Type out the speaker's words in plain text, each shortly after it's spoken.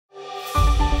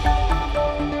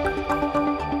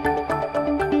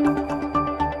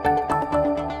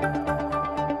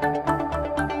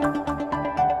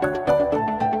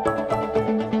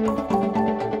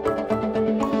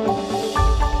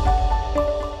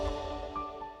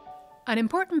An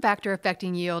important factor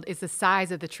affecting yield is the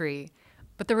size of the tree,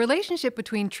 but the relationship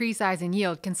between tree size and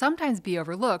yield can sometimes be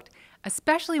overlooked,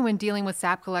 especially when dealing with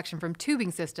sap collection from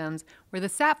tubing systems where the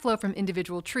sap flow from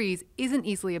individual trees isn't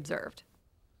easily observed.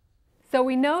 So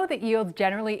we know that yields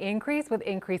generally increase with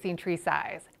increasing tree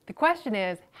size. The question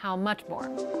is, how much more?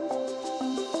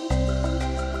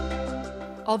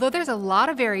 Although there's a lot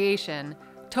of variation,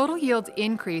 total yields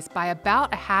increase by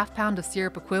about a ½ pound of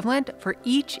syrup equivalent for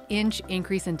each inch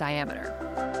increase in diameter.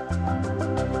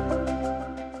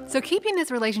 So keeping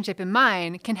this relationship in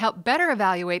mind can help better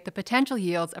evaluate the potential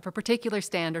yields of a particular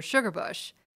stand or sugar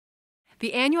bush.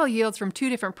 The annual yields from two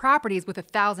different properties with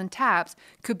 1,000 taps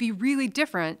could be really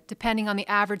different depending on the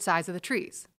average size of the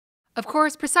trees. Of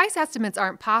course, precise estimates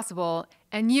aren't possible,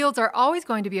 and yields are always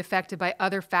going to be affected by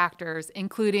other factors,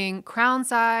 including crown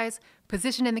size,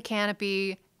 position in the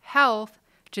canopy, health,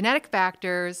 genetic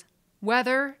factors,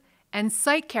 weather, and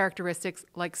site characteristics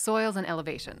like soils and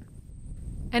elevation.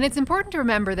 And it's important to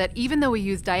remember that even though we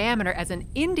use diameter as an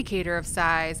indicator of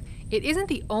size, it isn't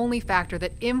the only factor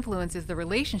that influences the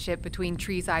relationship between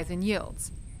tree size and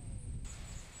yields.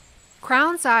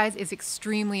 Crown size is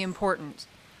extremely important.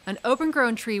 An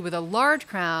open-grown tree with a large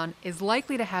crown is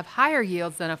likely to have higher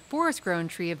yields than a forest-grown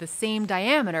tree of the same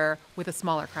diameter with a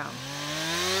smaller crown.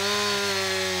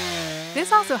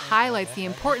 This also highlights the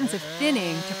importance of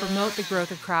thinning to promote the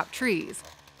growth of crop trees.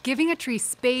 Giving a tree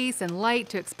space and light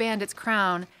to expand its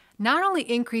crown not only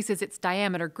increases its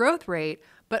diameter growth rate,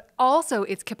 but also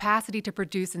its capacity to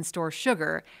produce and store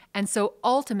sugar, and so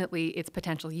ultimately its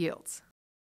potential yields.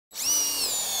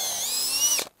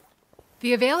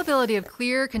 The availability of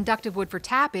clear, conductive wood for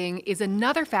tapping is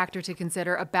another factor to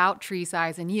consider about tree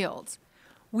size and yields.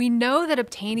 We know that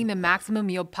obtaining the maximum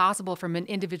yield possible from an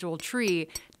individual tree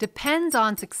depends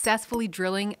on successfully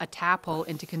drilling a tap hole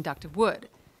into conductive wood.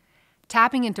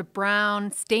 Tapping into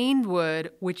brown, stained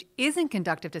wood, which isn't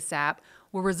conductive to sap,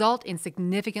 will result in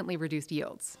significantly reduced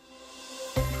yields.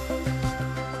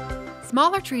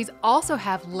 Smaller trees also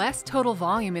have less total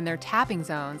volume in their tapping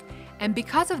zones, and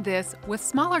because of this, with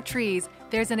smaller trees,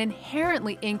 there's an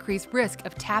inherently increased risk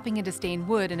of tapping into stained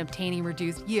wood and obtaining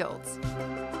reduced yields.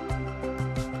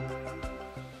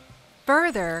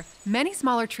 Further, many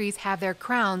smaller trees have their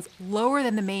crowns lower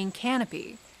than the main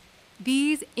canopy.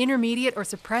 These intermediate or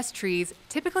suppressed trees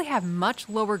typically have much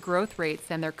lower growth rates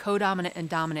than their codominant and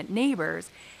dominant neighbors,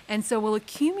 and so will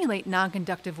accumulate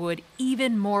non-conductive wood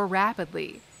even more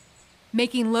rapidly,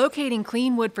 making locating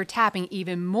clean wood for tapping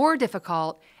even more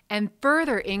difficult and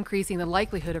further increasing the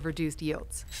likelihood of reduced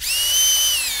yields.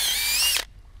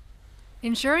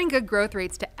 Ensuring good growth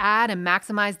rates to add and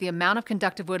maximize the amount of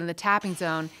conductive wood in the tapping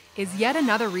zone is yet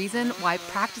another reason why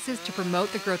practices to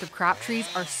promote the growth of crop trees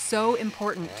are so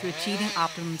important to achieving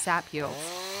optimum sap yields.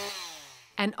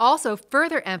 And also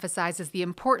further emphasizes the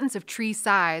importance of tree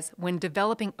size when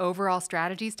developing overall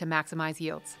strategies to maximize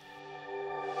yields.